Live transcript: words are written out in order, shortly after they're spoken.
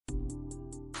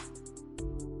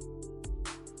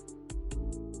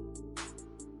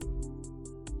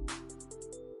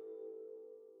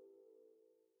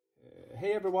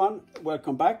Hey everyone,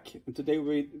 welcome back. And today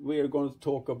we are going to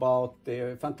talk about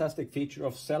the fantastic feature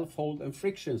of self-hold and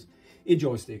frictions in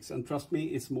joysticks. And trust me,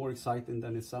 it's more exciting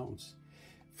than it sounds.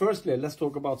 Firstly, let's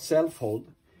talk about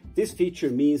self-hold. This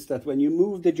feature means that when you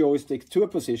move the joystick to a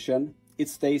position, it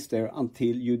stays there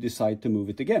until you decide to move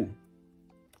it again.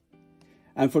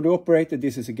 And for the operator,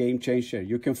 this is a game changer.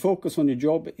 You can focus on your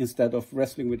job instead of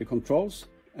wrestling with the controls.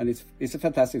 And it's a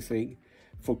fantastic thing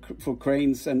for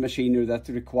cranes and machinery that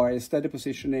require steady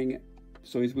positioning,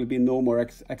 so it will be no more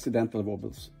accidental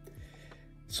wobbles.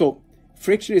 So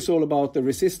friction is all about the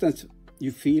resistance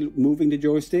you feel moving the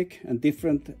joystick, and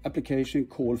different applications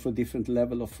call for different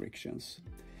level of frictions.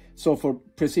 So for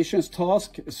precision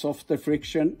task, softer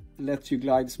friction lets you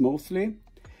glide smoothly,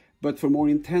 but for more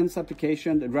intense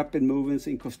application, the rapid movements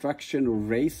in construction or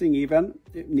racing even,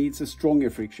 it needs a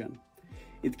stronger friction.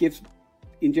 It gives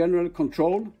in general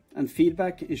control and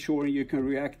feedback, ensuring you can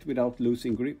react without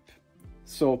losing grip.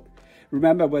 So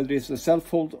remember, whether it's a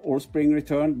self-hold or spring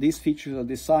return, these features are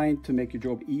designed to make your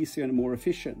job easier and more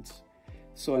efficient.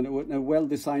 So a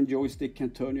well-designed joystick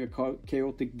can turn your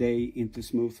chaotic day into a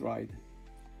smooth ride.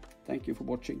 Thank you for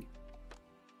watching.